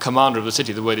elected commander of the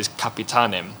city. The word is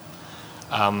kapitanem,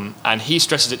 and he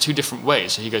stresses it two different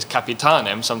ways. So he goes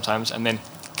kapitanem sometimes and then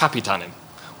kapitanem,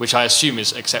 which I assume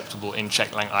is acceptable in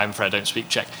Czech language. I'm afraid I don't speak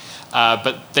Czech.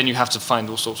 But then you have to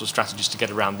find all sorts of strategies to get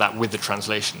around that with the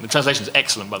translation. The translation is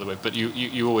excellent, by the way, but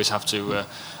you always have to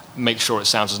make sure it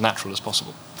sounds as natural as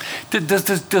possible.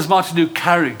 Does Martinu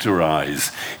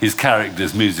characterise his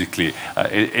characters musically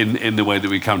in the way that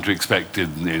we come to expect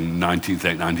in late 19th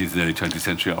and early 20th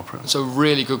century opera? It's a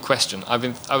really good question.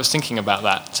 I was thinking about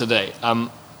that today.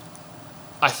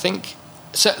 I think...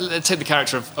 So let's take the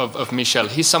character of Michel.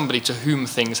 He's somebody to whom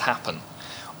things happen.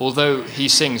 Although he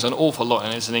sings an awful lot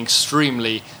and it's an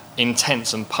extremely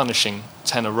intense and punishing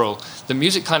tenor role, the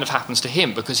music kind of happens to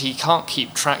him because he can't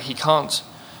keep track, he can't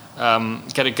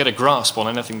get a grasp on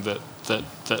anything that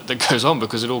goes on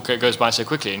because it all goes by so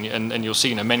quickly. And you'll see,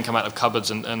 you know, men come out of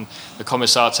cupboards and the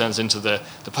commissar turns into the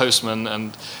postman,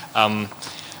 and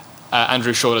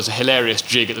Andrew Shaw does a hilarious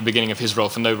jig at the beginning of his role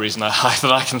for no reason that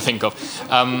I can think of.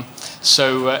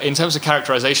 So in terms of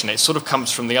characterization, it sort of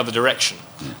comes from the other direction.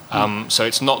 So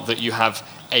it's not that you have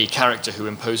a character who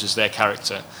imposes their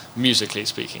character, musically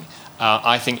speaking.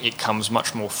 I think it comes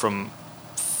much more from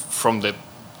the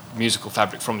musical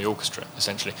fabric, from the orchestra,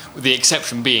 essentially. With the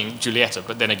exception being Giulietta,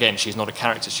 but then again, she's not a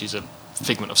character, she's a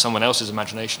figment of someone else's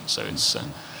imagination. So it's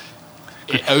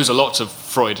it owes a lot to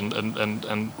Freud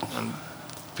and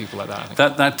people like that, I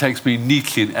think. That takes me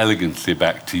neatly and elegantly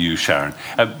back to you, Sharon.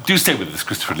 Do stay with us,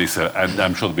 Christopher and Lisa, and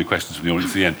I'm sure there'll be questions from the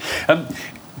audience at the end.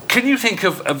 Can you think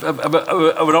of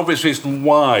an obvious reason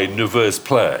why Neveu's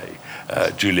play,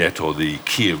 Juliet, or the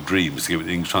Key of Dreams, to give it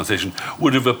the English translation,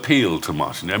 would have appealed to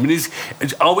Martinu? I mean,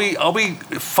 are we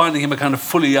finding him a kind of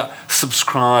fully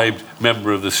subscribed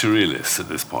member of the Surrealists at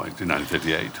this point in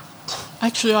 1938?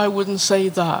 Actually, I wouldn't say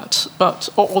that. But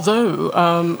although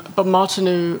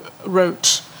Martinu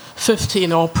wrote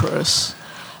 15 operas,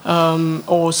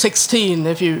 or 16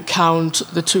 if you count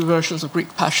the two versions of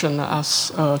Greek Passion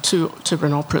as two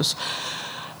different operas,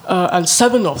 and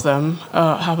 7 of them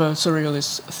have a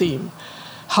surrealist theme.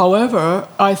 However,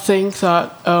 I think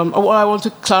that what I want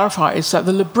to clarify is that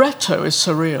the libretto is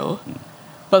surreal,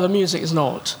 but the music is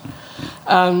not.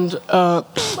 And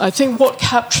I think what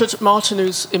captured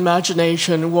Martinu's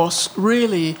imagination was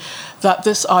really that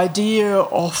this idea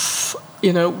of,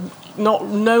 you know, not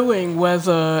knowing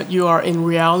whether you are in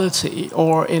reality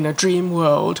or in a dream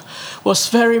world was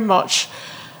very much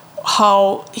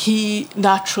how he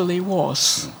naturally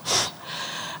was.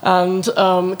 And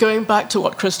going back to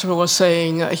what Christopher was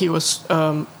saying, he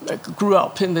grew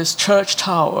up in this church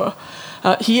tower.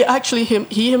 He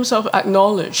himself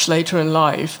acknowledged later in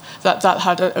life that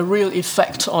had a real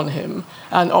effect on him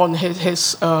and on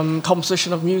his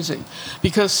composition of music,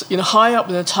 because high up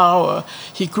in the tower,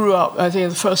 he grew up. I think in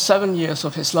the first 7 years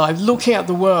of his life, looking at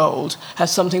the world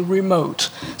as something remote,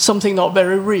 something not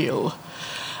very real,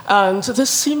 and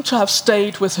this seemed to have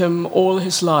stayed with him all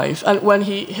his life. And when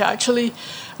he actually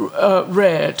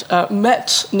met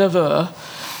Neveu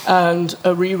and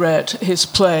reread his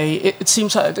play, it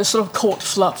seems like it sort of caught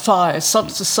fire.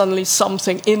 Suddenly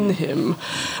something in him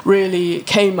really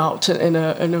came out in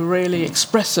a really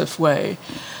expressive way.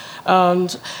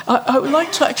 And I would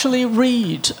like to actually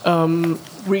read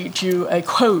you a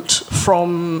quote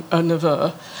from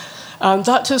Neveu. And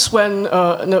that is when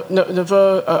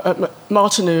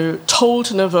Martinu told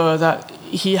Neveu that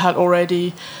he had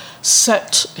already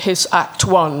set his Act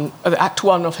 1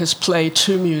 of his play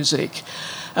to music.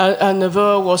 And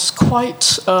Neveu was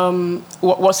quite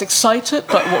was excited,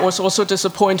 but was also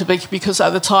disappointed because at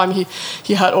the time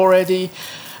he had already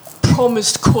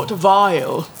promised Kurt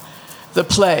Weill the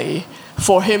play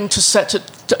for him to set it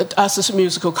as a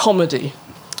musical comedy.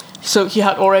 So he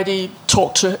had already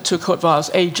talked to Kurt Weill's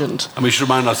agent. And we should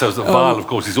remind ourselves that Weil, of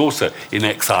course, is also in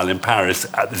exile in Paris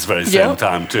at this very same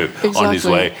time too, on his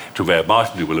way to where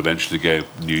Martineau will eventually go,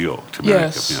 New York, to America.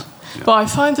 Yes. Yeah. But I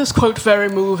find this quote very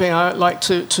moving. I'd like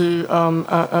to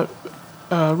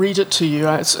read it to you.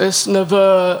 It's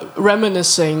Neveu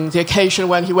reminiscing the occasion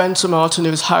when he went to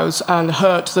Martineau's house and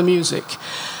heard the music.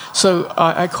 So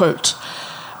I quote,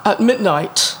 "At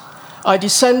midnight, I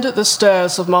descended the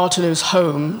stairs of Martineau's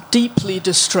home, deeply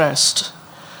distressed.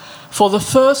 For the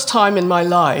first time in my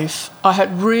life, I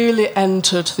had really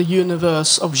entered the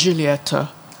universe of Giulietta,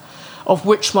 of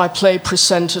which my play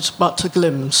presented but a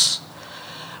glimpse.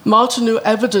 Martineau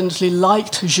evidently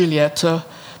liked Giulietta,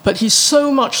 but he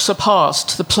so much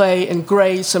surpassed the play in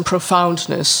grace and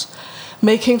profoundness,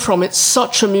 making from it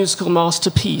such a musical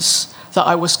masterpiece that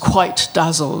I was quite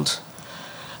dazzled.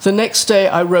 The next day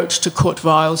I wrote to Kurt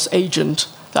Weill's agent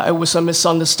that it was a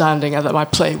misunderstanding and that my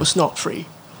play was not free."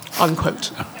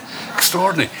 Unquote.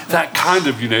 Extraordinary. That kind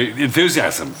of,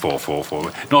 enthusiasm for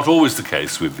not always the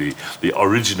case with the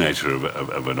originator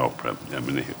of an opera.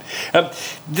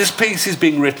 This piece is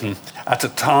being written at a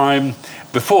time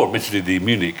before, admittedly, the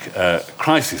Munich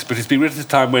crisis, but it's being written at a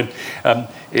time when,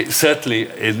 certainly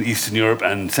in Eastern Europe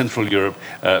and Central Europe,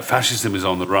 fascism is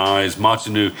on the rise.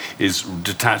 Martineau is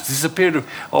detached. This is a period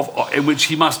in which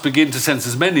he must begin to sense,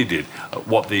 as many did,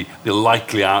 what the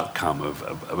likely outcome of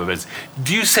events.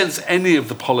 Do you sense any of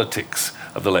the politics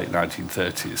of the late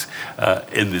 1930s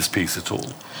in this piece at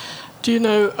all? Do you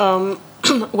know,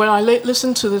 when I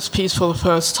listened to this piece for the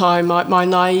first time, my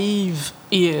naive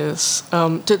ears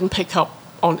didn't pick up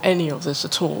on any of this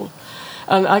at all.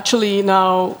 And actually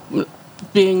now,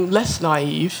 being less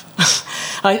naive,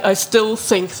 I still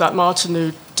think that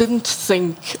Martineau didn't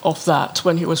think of that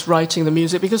when he was writing the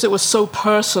music because it was so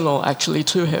personal actually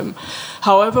to him.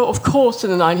 However, of course, in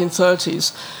the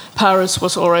 1930s, Paris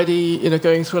was already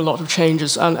going through a lot of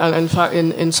changes, and in fact,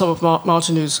 in some of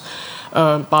Martineau's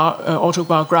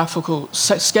autobiographical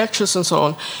sketches and so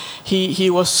on, he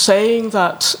was saying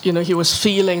that he was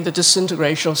feeling the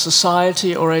disintegration of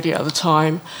society already at the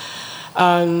time,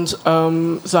 and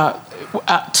that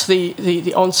at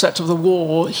the onset of the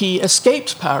war he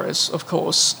escaped Paris, of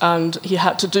course, and he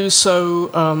had to do so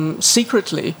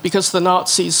secretly because the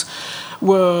Nazis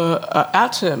were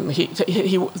at him.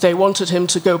 They wanted him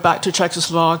to go back to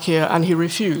Czechoslovakia, and he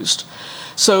refused.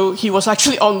 So he was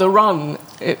actually on the run,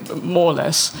 more or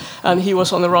less, and he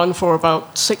was on the run for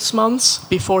about 6 months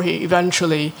before he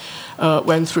eventually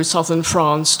went through southern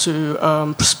France to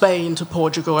Spain, to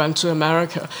Portugal, and to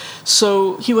America.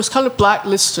 So he was kind of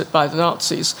blacklisted by the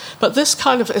Nazis. But this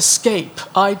kind of escape,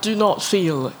 I do not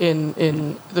feel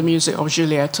in the music of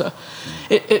Giulietta.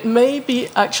 It may be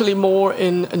actually more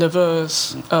in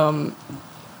Neveu's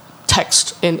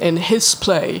text in his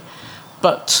play,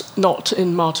 but not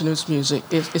in Martineau's music,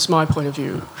 is my point of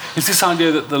view. It's this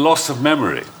idea that the loss of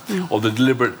memory, or the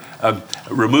deliberate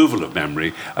removal of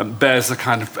memory, bears a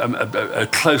kind of a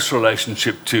close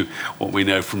relationship to what we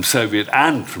know from Soviet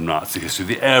and from Nazi history,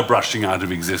 the airbrushing out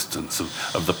of existence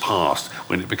of the past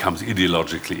when it becomes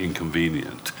ideologically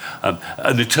inconvenient.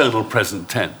 An eternal present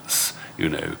tense.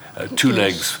 Two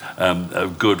legs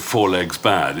good, 4 legs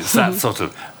bad. It's that sort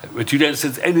of... But you don't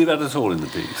sense any of that at all in the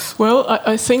piece. Well,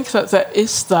 I think that there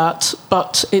is that,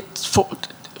 but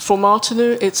for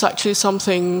Martineau, it's actually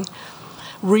something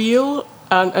real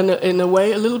and in a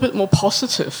way a little bit more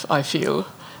positive, I feel,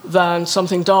 than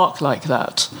something dark like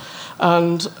that.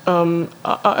 And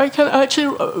I can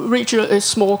actually read you a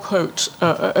small quote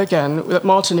again that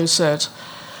Martineau said.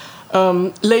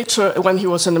 Later, when he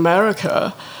was in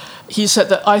America, he said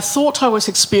that I thought I was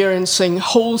experiencing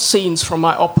whole scenes from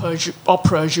my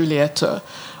opera Giulietta.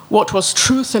 What was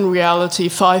truth and reality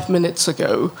 5 minutes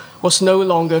ago was no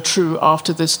longer true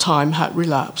after this time had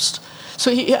relapsed.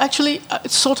 So he actually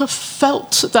sort of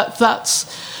felt that that's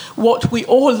what we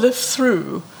all live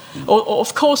through.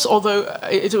 Of course, although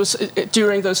it was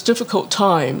during those difficult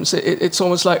times, it's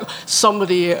almost like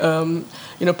somebody,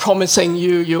 promising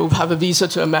you'll have a visa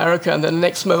to America, and then the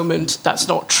next moment that's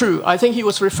not true. I think he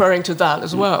was referring to that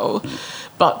as well.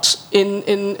 But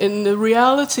in the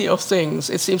reality of things,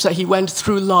 it seems that he went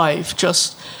through life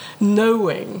just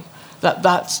knowing that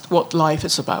that's what life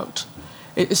is about.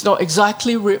 It's not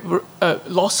exactly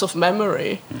loss of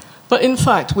memory, but in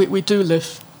fact, we do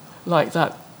live like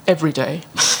that every day.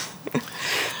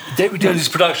 David Jones's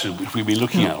production, which we've been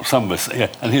looking at, some of us,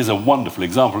 and here's a wonderful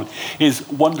example, is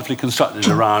wonderfully constructed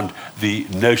around the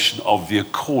notion of the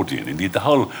accordion. Indeed, the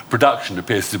whole production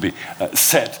appears to be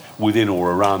set within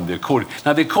or around the accordion.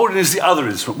 Now, the accordion is the other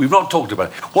instrument. We've not talked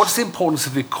about it. What's the importance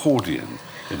of the accordion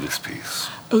in this piece?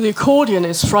 The accordion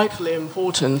is frightfully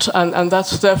important, and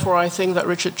that's therefore I think that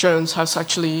Richard Jones has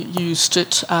actually used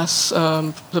it as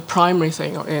the primary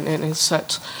thing in his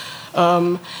set.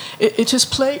 It is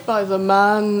played by the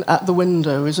man at the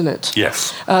window, isn't it?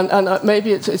 Yes. And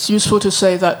maybe it's useful to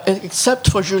say that except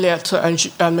for Julieta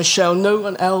and Michel, no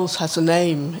one else has a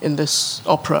name in this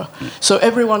opera. So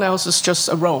everyone else is just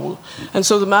a role. And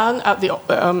so the man at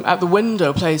the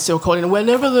window plays the accordion.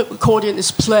 Whenever the accordion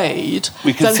is played,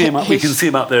 we can see him. We can see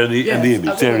him up there in the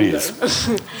image. There he is.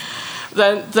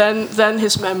 then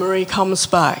his memory comes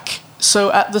back.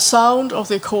 So at the sound of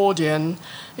the accordion,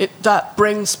 that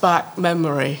brings back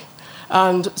memory,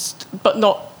 but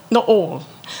not all.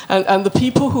 And the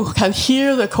people who can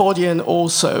hear the accordion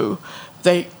also,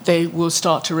 they will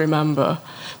start to remember.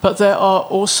 But there are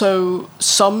also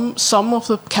some of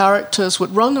the characters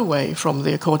would run away from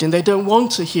the accordion. They don't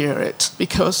want to hear it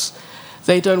because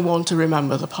they don't want to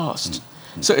remember the past.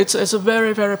 So it's a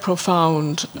very, very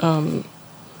profound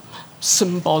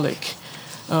symbolic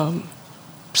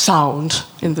sound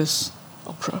in this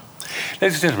opera.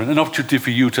 Ladies and gentlemen, an opportunity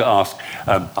for you to ask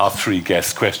our three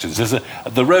guests questions. There's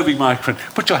the roving microphone.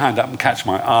 Put your hand up and catch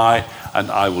my eye, and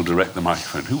I will direct the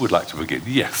microphone. Who would like to begin?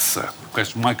 Yes, sir.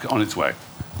 Question, mic on its way.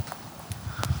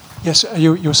 Yes,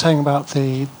 you were saying about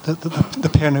the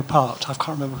piano part. I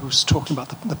can't remember who was talking about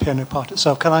the piano part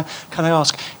itself. Can I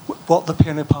ask what the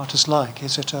piano part is like?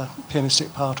 Is it a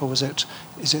pianistic part, or is it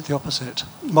the opposite?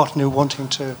 Martineau wanting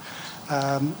to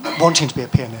be a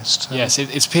pianist. Yes,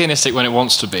 it's pianistic when it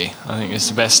wants to be. I think it's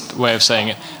the best way of saying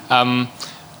it.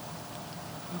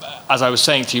 As I was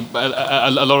saying to you, a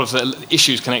lot of the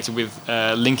issues connected with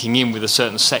linking in with a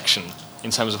certain section in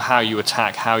terms of how you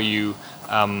attack, how you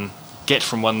get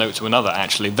from one note to another,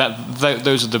 actually.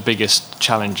 Those are the biggest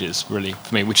challenges, really,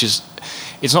 for me, which is,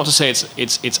 it's not to say it's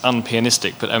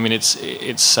unpianistic, but I mean, it's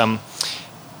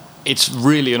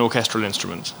really an orchestral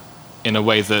instrument, in a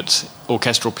way that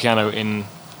orchestral piano in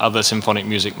other symphonic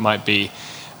music might be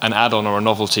an add-on or a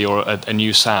novelty or a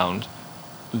new sound.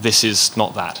 This is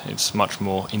not that. It's much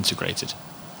more integrated.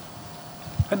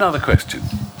 Another question.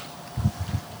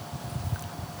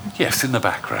 Yes, in the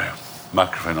back row.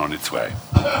 Microphone on its way.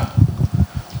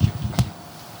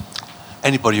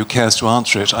 Anybody who cares to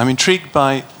answer it. I'm intrigued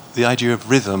by the idea of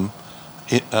rhythm,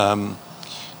 the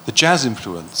jazz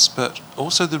influence, but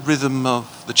also the rhythm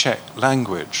of the Czech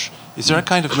language. Is there a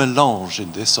kind of melange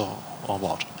in this, or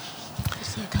what?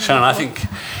 Sharon, I think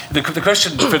the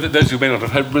question for those who may not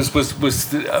have heard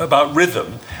was about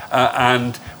rhythm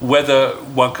and whether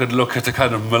one could look at a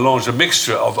kind of melange, a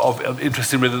mixture of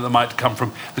interesting rhythm that might come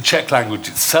from the Czech language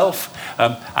itself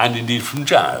and indeed from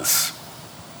jazz.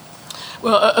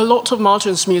 Well, a lot of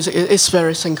Martin's music is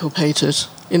very syncopated,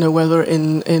 whether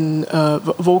in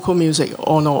vocal music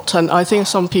or not. And I think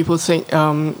some people think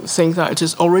that it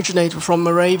is originated from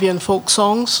Moravian folk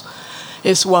songs,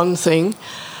 is one thing.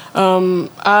 And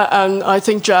I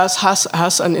think jazz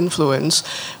has an influence.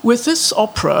 With this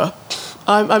opera,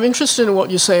 I'm interested in what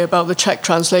you say about the Czech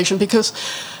translation, because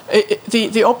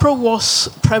the opera was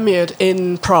premiered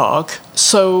in Prague,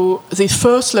 so the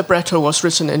first libretto was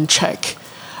written in Czech,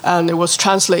 and it was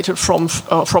translated from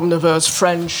Neveu's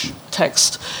French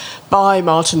text by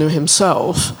Martineau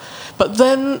himself. But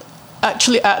then,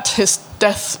 actually at his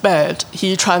deathbed,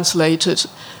 he translated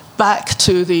back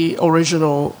to the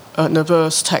original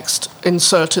Neveu's text,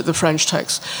 inserted the French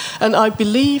text. And I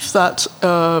believe that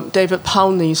David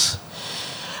Pawney's,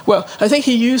 well, I think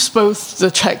he used both the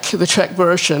Czech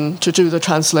version to do the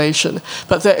translation,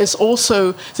 but there is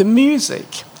also the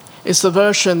music is the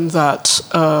version that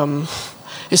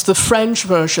is the French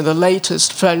version, the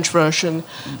latest French version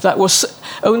that was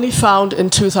only found in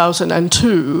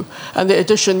 2002, and the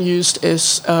edition used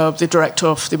is the director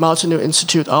of the Martineau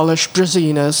Institute, Aleš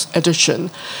Březina's edition.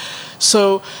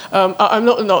 So I'm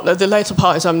not the later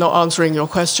part is I'm not answering your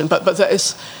question, but there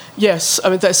is, yes, I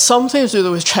mean there's something to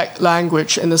do with Czech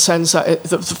language in the sense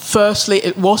that firstly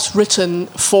it was written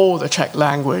for the Czech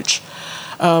language.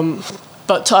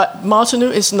 But Martineau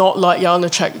is not like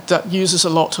Janacek that uses a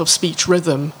lot of speech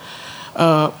rhythm.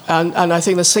 And I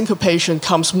think the syncopation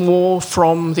comes more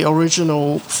from the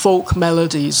original folk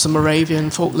melodies, the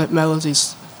Moravian folk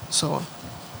melodies, so on.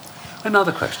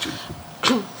 Another question.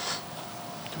 Do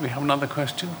we have another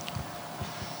question?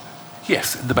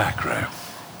 Yes, in the back row.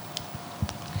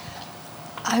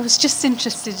 I was just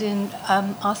interested in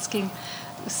asking,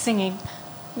 singing,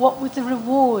 what were the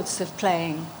rewards of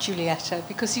playing Giulietta?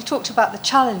 Because you talked about the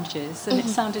challenges, and it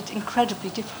sounded incredibly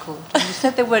difficult. And you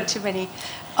said there weren't too many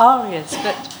arias,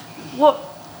 but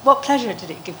what pleasure did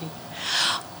it give you?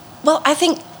 Well, I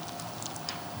think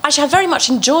actually, I very much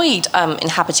enjoyed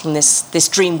inhabiting this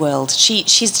dream world.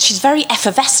 She's very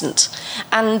effervescent,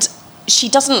 and she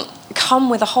doesn't come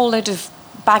with a whole load of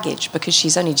baggage because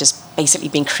she's only just basically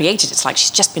been created. It's like she's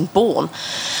just been born.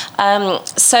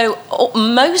 So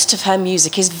most of her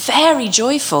music is very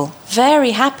joyful,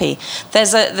 very happy.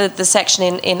 There's the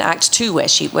section in Act 2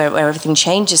 where everything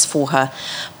changes for her.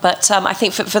 But I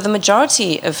think for the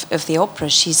majority of the opera,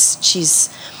 she's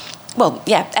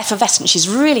effervescent. She's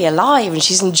really alive, and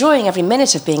she's enjoying every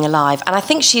minute of being alive. And I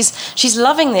think she's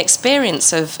loving the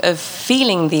experience of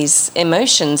feeling these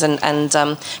emotions and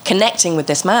connecting with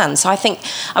this man. So I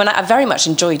very much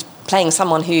enjoyed playing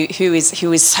someone who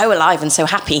is so alive and so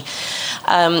happy.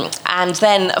 And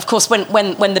then, of course,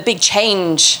 when the big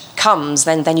change comes,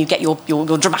 then you get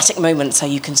your dramatic moment, so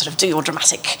you can sort of do your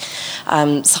dramatic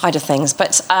side of things.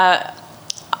 But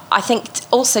I think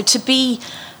also to be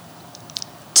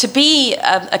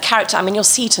a character, I mean, you'll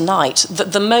see tonight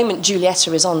that the moment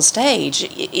Giulietta is on stage,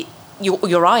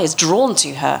 your eye is drawn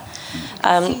to her.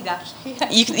 See that. Yeah.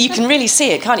 You can really see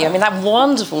it, can't you? I mean, that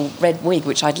wonderful red wig,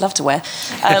 which I'd love to wear.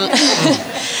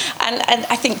 And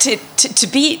I think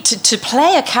to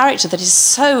play a character that is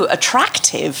so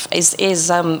attractive is it's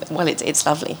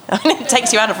lovely. I mean, it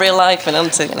takes you out of real life and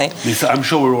ultimately. Lisa, I'm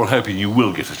sure we're all hoping you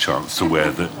will get a chance to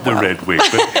wear the red wig,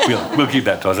 but we'll keep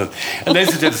that to ourselves. And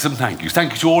ladies and gentlemen, some thank yous.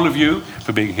 Thank you to all of you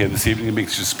for being here this evening and being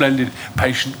such a splendid,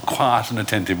 patient, quiet and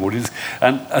attentive audience.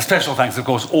 And a special thanks, of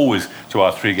course, always to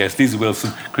our three guests, Lisa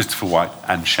Wilson, Christopher White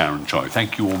and Sharon Choi.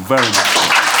 Thank you all very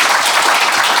much.